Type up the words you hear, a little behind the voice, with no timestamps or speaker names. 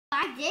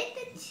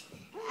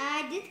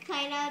did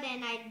Play-Doh,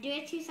 and I do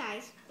it 2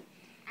 sides.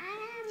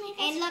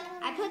 And look,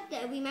 I put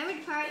remember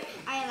the part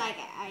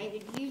I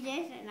would use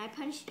this and I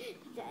punch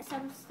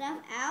some stuff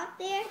out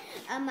there.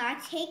 I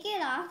take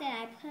it off, then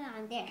I put it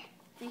on there.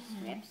 These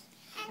strips.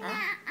 And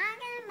I'm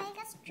gonna make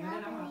a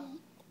strawberry.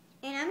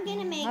 And I'm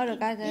gonna make thôi được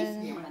rồi,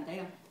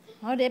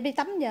 thôi để đi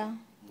tắm giờ.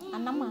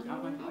 Anh nóng mà.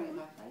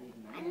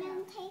 I'm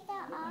gonna take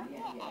out all the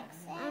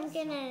excess. I'm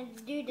gonna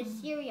do the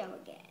cereal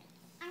again.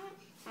 I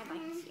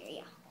like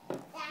cereal.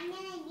 I'm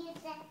gonna use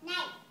the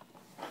knife.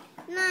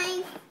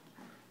 Knife.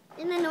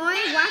 And an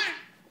orange.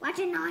 Watch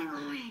an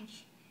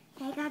orange.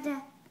 Take out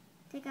the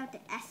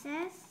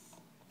excess.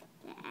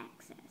 The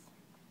excess.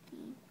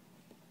 Okay.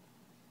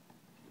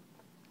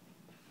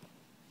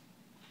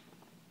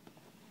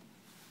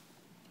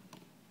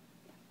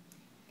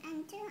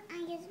 Until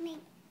I just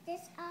make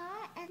this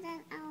all, and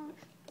then I'll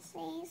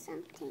say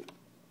something.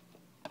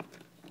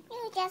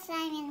 You just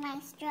I'm in my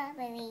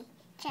strawberry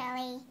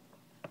jelly.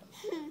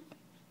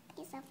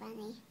 You're so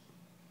funny.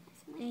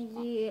 And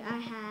I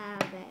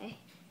have a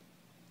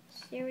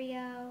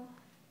cereal.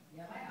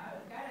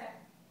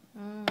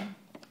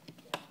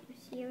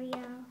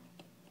 Cereal.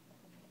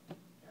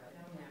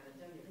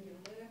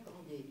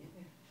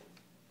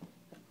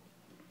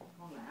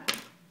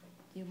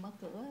 Chiều mở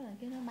cửa rồi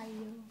cái nó bay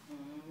vô.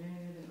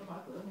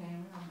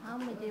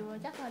 Không mà chiều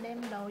chắc là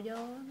đem đồ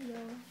vô.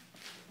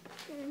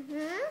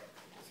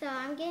 So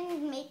I'm gonna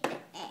make the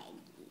egg.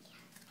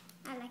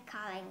 I like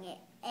calling it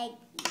egg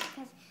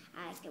because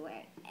I like to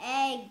wear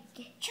egg.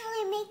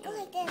 Charlie, make it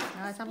like this.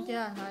 Rồi xong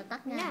chưa? Rồi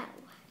tắt nha. No,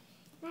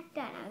 not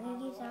done. I'm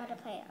gonna use all the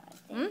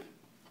Play-Doh.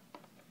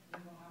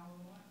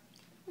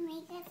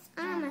 Make it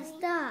I'm a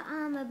star.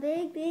 I'm a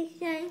big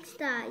giant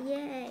star.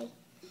 Yay!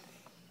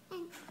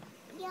 And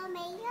you'll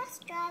make your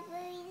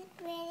strawberries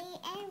pretty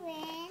and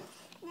red.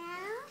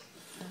 Now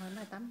Rồi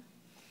nó tắm.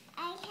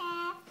 I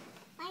have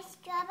my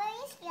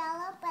strawberries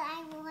yellow, but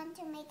I want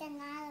to make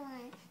another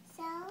one.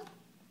 So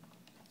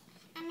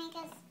I make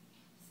a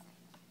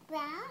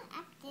brown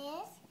like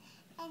this,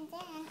 and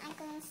then I'm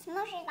gonna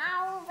smush it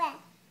all over.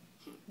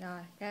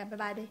 Rồi, bye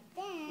bye đi.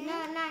 Then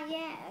No, not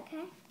yet.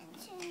 Okay.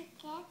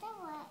 together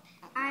what?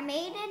 I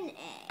made an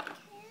egg,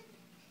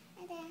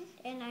 And then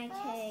and I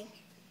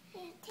take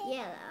you take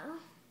yellow,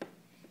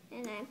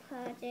 and I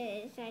put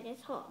it inside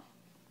this hole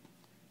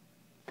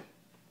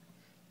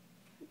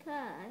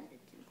because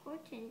it's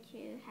important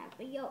to have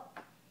a yolk.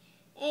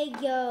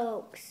 Egg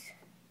yolks.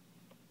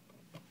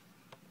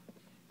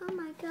 Oh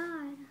my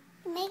God!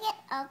 make it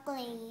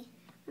ugly.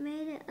 I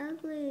made it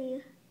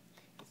ugly.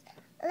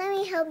 Let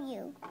me help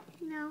you.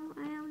 No,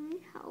 I don't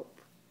need help.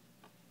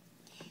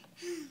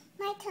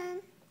 My turn.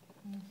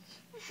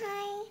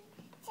 Hi,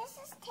 this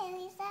is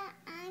Theresa.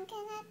 I'm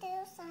gonna do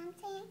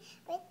something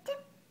with the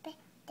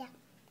Playdough.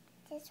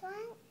 This one,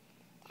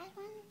 that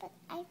one, but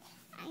I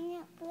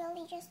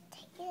really just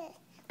take it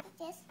like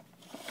this.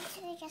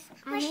 Actually, just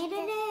I push made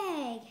an this.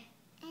 egg.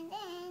 And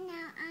then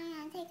now I'm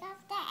gonna take off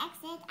the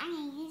excess. I'm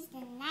gonna use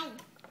the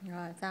knife.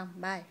 Rồi xong,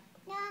 bye.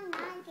 No, I'm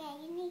not yet.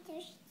 You need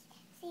to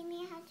see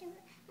me how to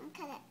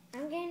cut it.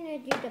 I'm gonna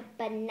do the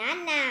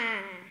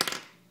banana.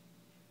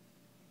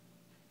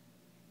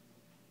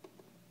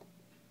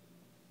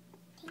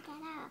 Take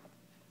that out.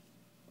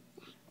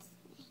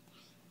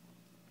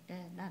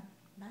 Okay, done.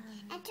 Bye.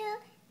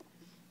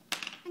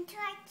 Until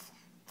I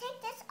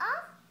take this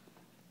off.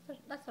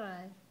 That's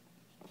alright.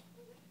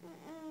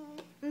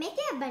 Make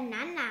it a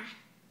banana.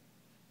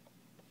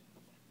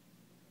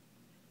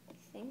 I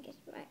think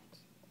it's right.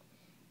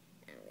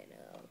 I'm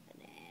gonna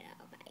open it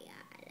up.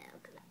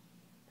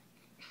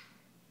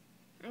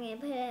 I'm gonna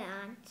put it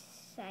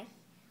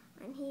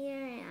on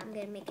here, and I'm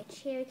gonna make a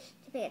cherry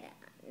tomato.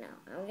 No,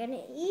 I'm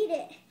gonna eat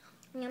it.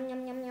 Yum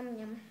yum yum yum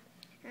yum.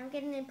 I'm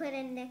gonna put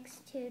it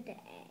next to the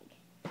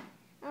egg.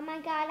 Oh my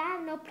God, I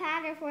have no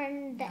platter for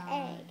the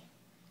egg.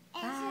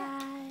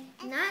 Bye.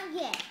 Not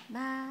yet.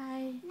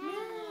 Bye. No.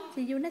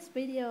 See you next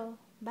video.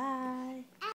 Bye.